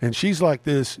 and she's like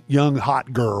this young,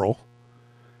 hot girl.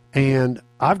 And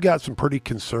I've got some pretty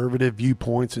conservative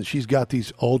viewpoints, and she's got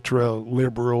these ultra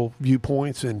liberal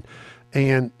viewpoints. And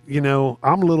I'm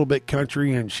a little bit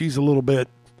country, and she's a little bit,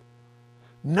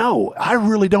 no, I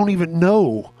really don't even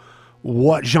know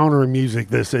what genre of music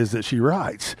this is that she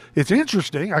writes. It's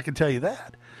interesting, I can tell you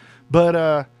that.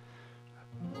 But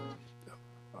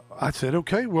I said,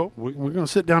 okay, well, we're going to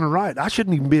sit down and write. I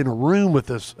shouldn't even be in a room with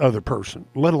this other person,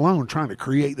 let alone trying to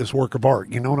create this work of art.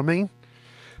 You know what I mean?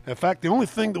 In fact, the only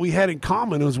thing that we had in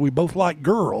common was we both like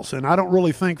girls, and I don't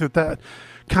really think that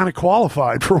kind of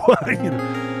qualified for what,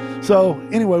 So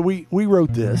anyway, we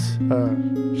wrote this.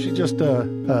 She just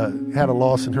had a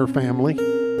loss in her family.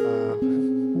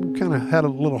 Kind of had a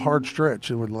little hard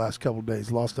stretch over the last couple of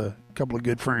days. Lost a couple of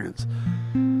good friends.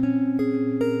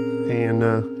 And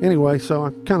anyway, so I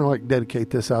kind of like dedicate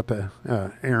this out to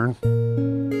Aaron.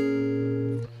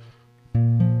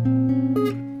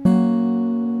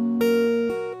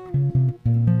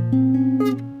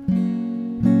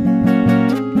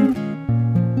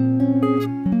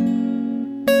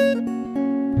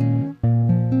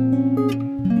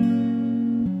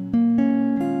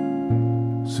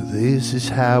 This is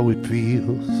how it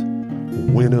feels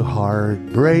when a heart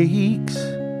breaks,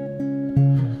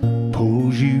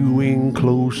 pulls you in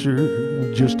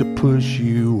closer just to push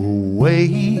you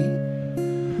away.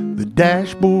 The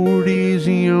dashboard is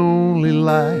the only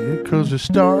light, 'cause the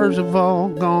stars have all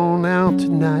gone out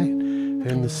tonight,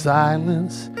 and the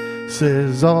silence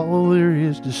says all there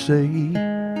is to say.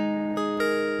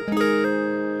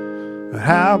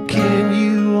 How can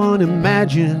you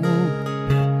unimagine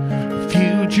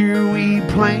future we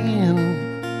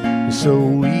plan,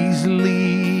 so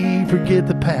easily forget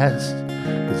the past,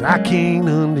 'cause I can't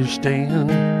understand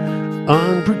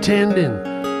unpretending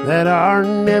that our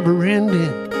never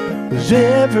ending was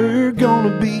ever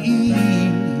gonna be.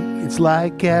 It's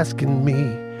like asking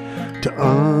me to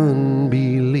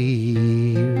unbelieve.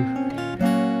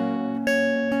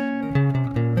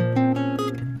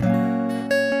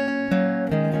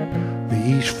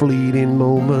 These fleeting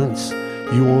moments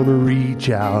you want to reach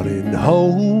out and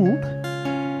hold,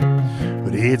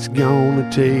 but it's gonna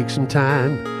take some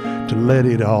time to let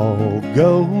it all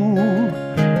go.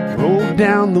 Roll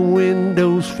down the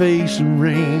windows, face the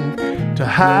rain, to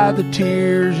hide the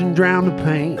tears and drown the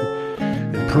pain,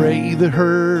 and pray the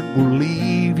hurt will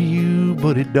leave you,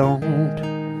 but it don't.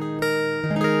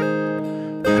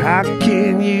 How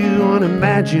can you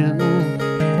unimagine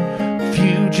the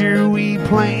future we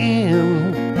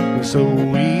plan, so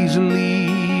easily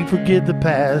forget the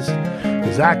past,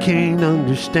 'cause I can't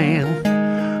understand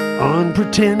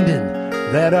unpretending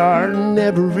that our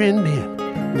never ending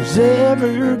was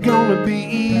ever gonna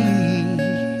be.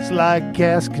 It's like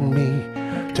asking me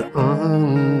to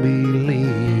unbelieve.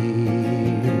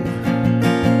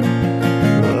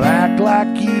 Well, act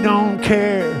like you don't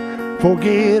care,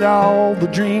 forget all the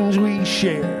dreams we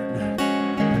shared.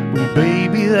 Well,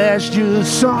 baby, that's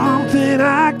just something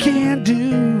I can't do,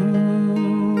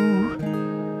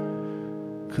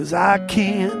 'cause I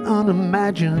can't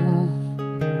unimagine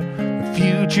the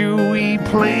future we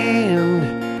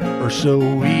planned, or so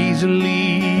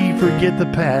easily forget the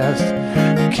past.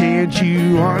 Can't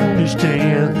you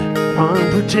understand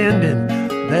unpretending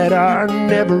that our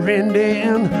never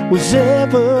ending was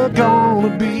ever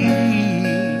gonna be?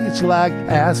 It's like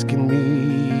asking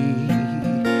me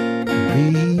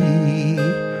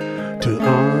to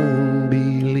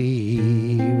unbelieve.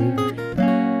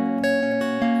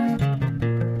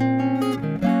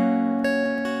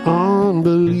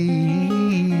 Unbelieve.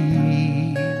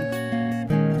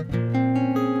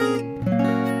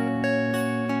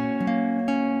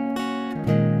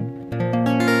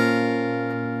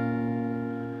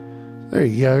 There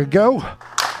you go.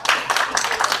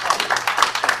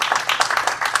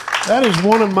 That is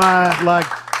one of my,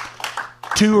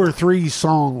 2 or 3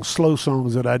 songs, slow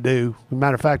songs that I do. As a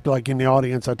matter of fact, in the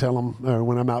audience, I tell them,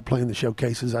 when I'm out playing the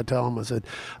showcases, I tell them, I said,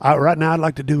 right now I'd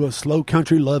like to do a slow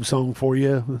country love song for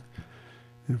you.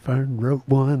 If I wrote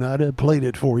one, I'd have played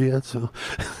it for you. So,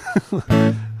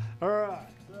 all right.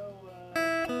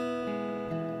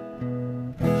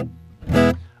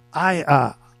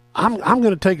 So, I'm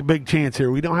going to take a big chance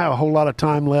here. We don't have a whole lot of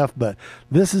time left, but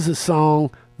this is a song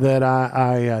that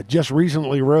I just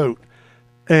recently wrote.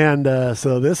 And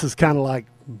so this is kind of like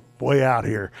way out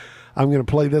here. I'm going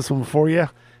to play this one for you,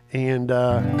 and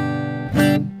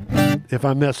if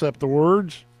I mess up the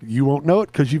words, you won't know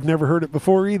it because you've never heard it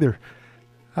before either.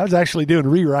 I was actually doing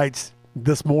rewrites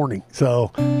this morning,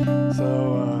 so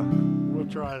we'll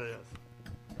try this.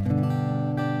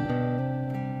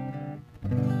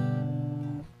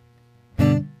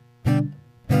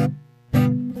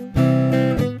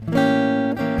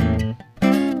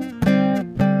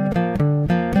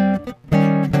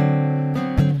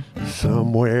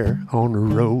 Somewhere on the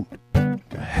road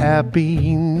to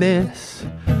happiness,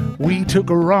 we took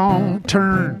a wrong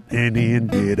turn and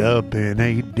ended up in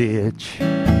a ditch.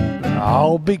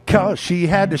 All because she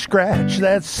had to scratch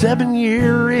that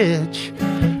 7-year itch.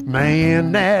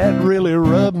 Man, that really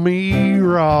rubbed me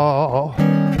raw.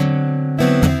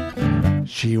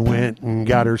 She went and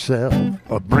got herself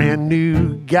a brand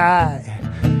new guy,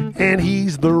 and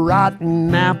he's the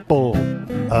rotten apple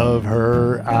of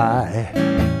her eye.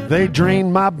 They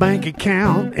drained my bank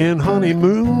account and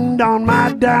honeymooned on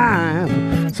my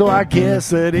dime, so I guess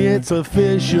that it's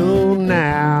official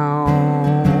now.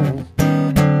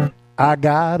 I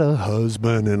got a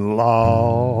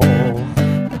husband-in-law.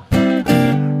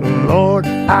 Lord,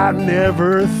 I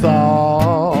never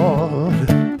thought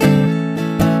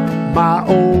my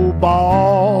old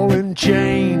ball and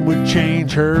chain would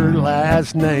change her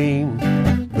last name.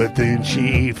 But then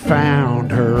she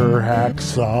found her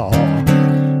hacksaw,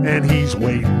 and he's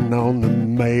waiting on the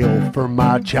mail for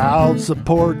my child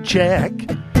support check.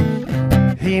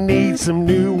 He needs some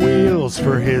new wheels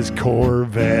for his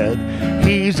Corvette.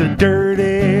 He's a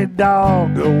dirty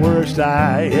dog, the worst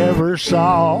I ever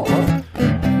saw.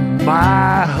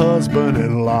 My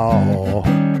husband-in-law.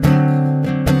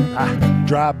 I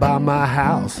drive by my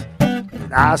house,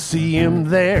 and I see him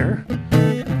there,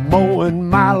 mowing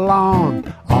my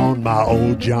lawn on my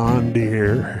old John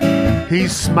Deere.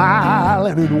 He's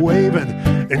smiling and waving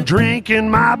and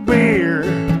drinking my beer.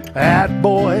 That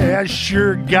boy has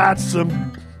sure got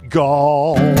some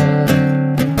gall.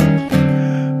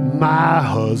 My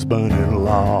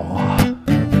husband-in-law.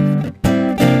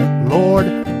 Lord,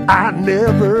 I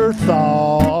never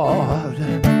thought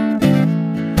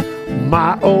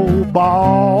my old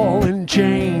ball and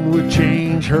chain would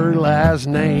change her last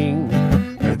name.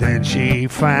 But then she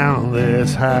found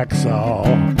this hacksaw.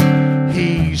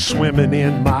 He's swimming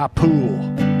in my pool,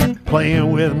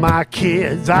 playing with my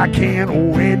kids. I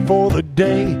can't wait for the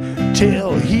day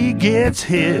till he gets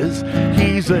his.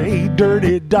 He's a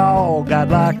dirty dog, I'd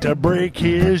like to break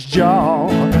his jaw.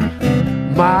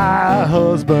 My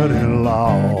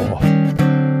husband-in-law.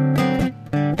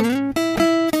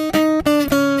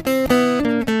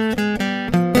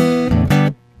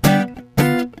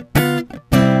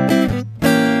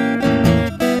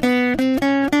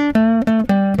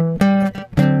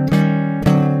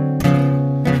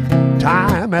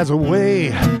 Time has a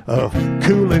way of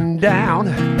cooling down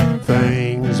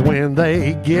things when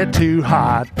they get too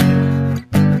hot.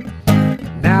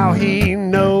 Now he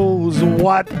knows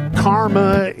what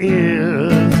karma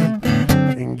is,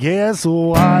 and guess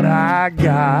what I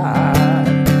got?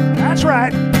 That's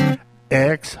right,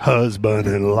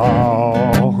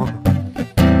 ex-husband-in-law.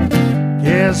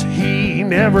 Guess he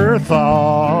never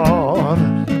thought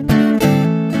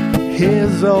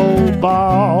his old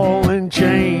ball and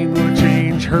chain would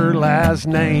change her last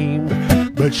name,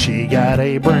 but she got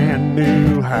a brand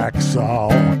new hacksaw.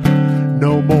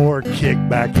 No more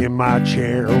kickback in my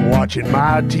chair watching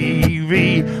my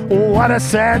TV. What a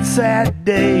sad, sad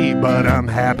day, but I'm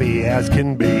happy as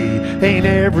can be. Ain't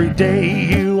every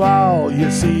day you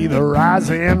see the rise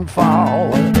and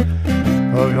fall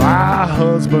of my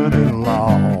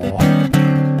husband-in-law.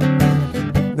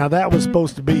 Now that was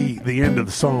supposed to be the end of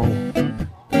the song.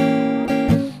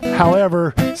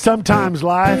 However, sometimes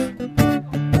life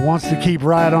wants to keep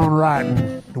right on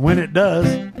writing. When it does,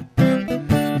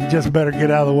 you just better get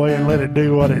out of the way and let it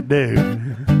do what it do.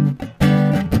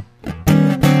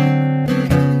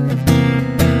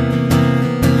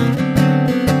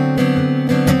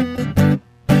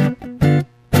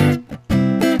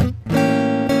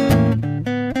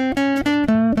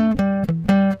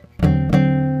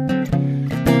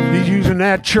 He's using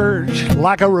that church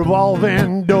like a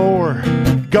revolving door,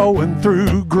 going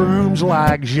through grooms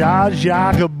like Zsa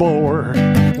Zsa Gabor.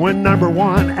 When number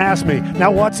one asked me,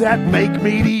 now what's that make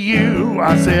me to you?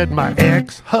 I said, my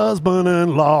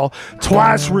ex-husband-in-law,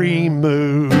 twice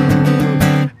removed.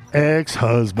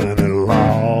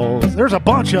 Ex-husband-in-laws. There's a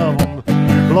bunch of them.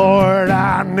 Lord,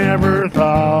 I never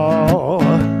thought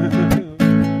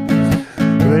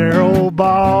their old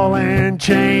ball and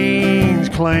chain's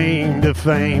claim to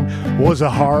fame was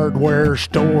a hardware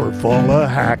store full of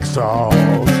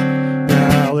hacksaws.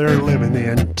 Now they're living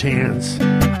in tents.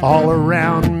 All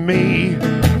around me,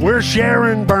 we're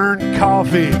sharing burnt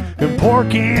coffee and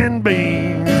pork and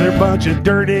beans. They're a bunch of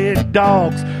dirty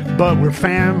dogs, but we're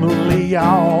family,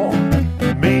 y'all.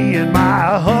 Me and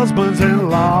my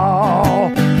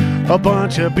husbands-in-law. A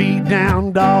bunch of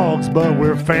beat-down dogs, but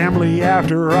we're family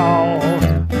after all.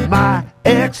 My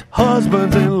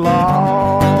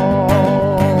ex-husbands-in-law.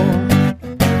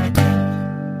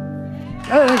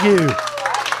 Thank you.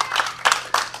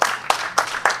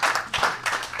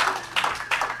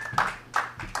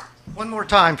 One more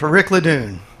time for Rick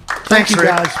LeDune. Thank you, Rick.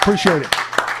 guys. Appreciate it.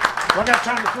 Do I got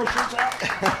time to throw shirts out?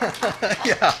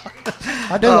 Yeah.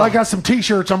 I do. I got some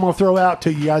T-shirts I'm going to throw out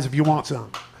to you guys if you want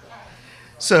some.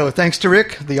 So thanks to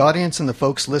Rick, the audience, and the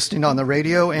folks listening on the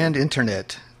radio and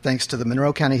internet. Thanks to the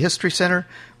Monroe County History Center,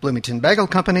 Bloomington Bagel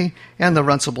Company, and the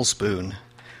Runcible Spoon.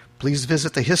 Please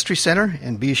visit the History Center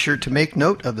and be sure to make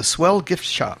note of the Swell Gift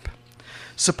Shop.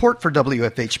 Support for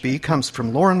WFHB comes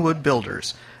from Laurenwood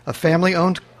Builders, a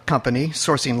family-owned company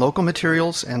sourcing local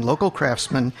materials and local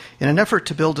craftsmen in an effort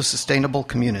to build a sustainable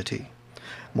community.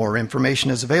 More information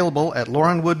is available at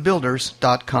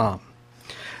laurenwoodbuilders.com.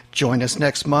 Join us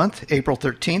next month, April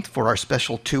 13th, for our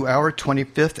special 2-hour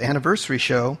 25th anniversary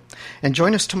show. And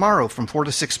join us tomorrow from 4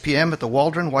 to 6 p.m. at the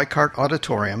Waldron Weikart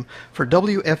Auditorium for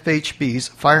WFHB's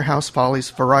Firehouse Follies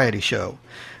Variety Show.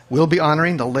 We'll be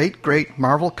honoring the late, great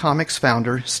Marvel Comics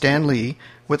founder, Stan Lee,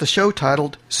 with a show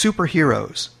titled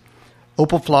Superheroes.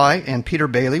 Opal Fly and Peter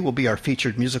Bailey will be our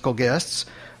featured musical guests.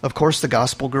 Of course, the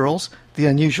Gospel Girls, the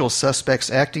Unusual Suspects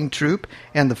acting troupe,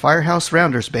 and the Firehouse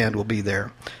Rounders Band will be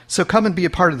there. So come and be a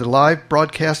part of the live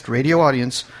broadcast radio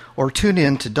audience or tune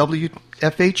in to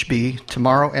WFHB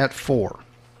tomorrow at 4.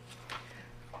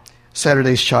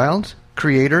 Saturday's Child,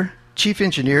 creator, chief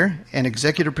engineer, and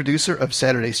executive producer of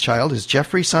Saturday's Child is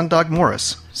Jeffrey Sundog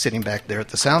Morris, sitting back there at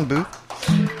the sound booth.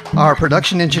 Our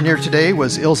production engineer today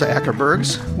was Ilza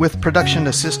Ackerbergs, with production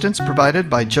assistance provided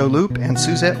by Joe Loop and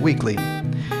Suzette Weekly.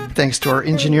 Thanks to our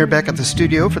engineer back at the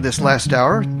studio for this last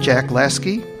hour, Jack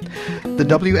Lasky. The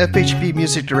WFHB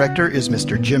music director is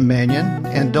Mr. Jim Mannion,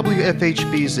 and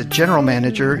WFHB's general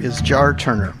manager is Jar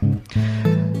Turner.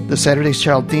 The Saturday's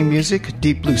Child theme music,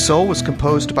 Deep Blue Soul, was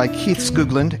composed by Keith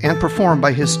Skoogland and performed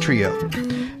by his trio.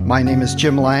 My name is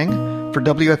Jim Lang for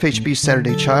WFHB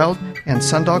Saturday Child and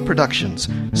Sundog Productions.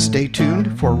 Stay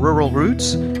tuned for Rural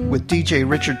Roots with DJ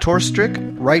Richard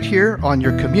Torstrick right here on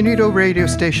your community radio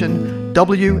station,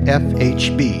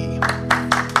 WFHB.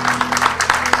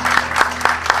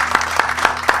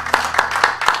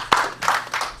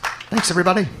 Thanks,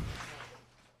 everybody.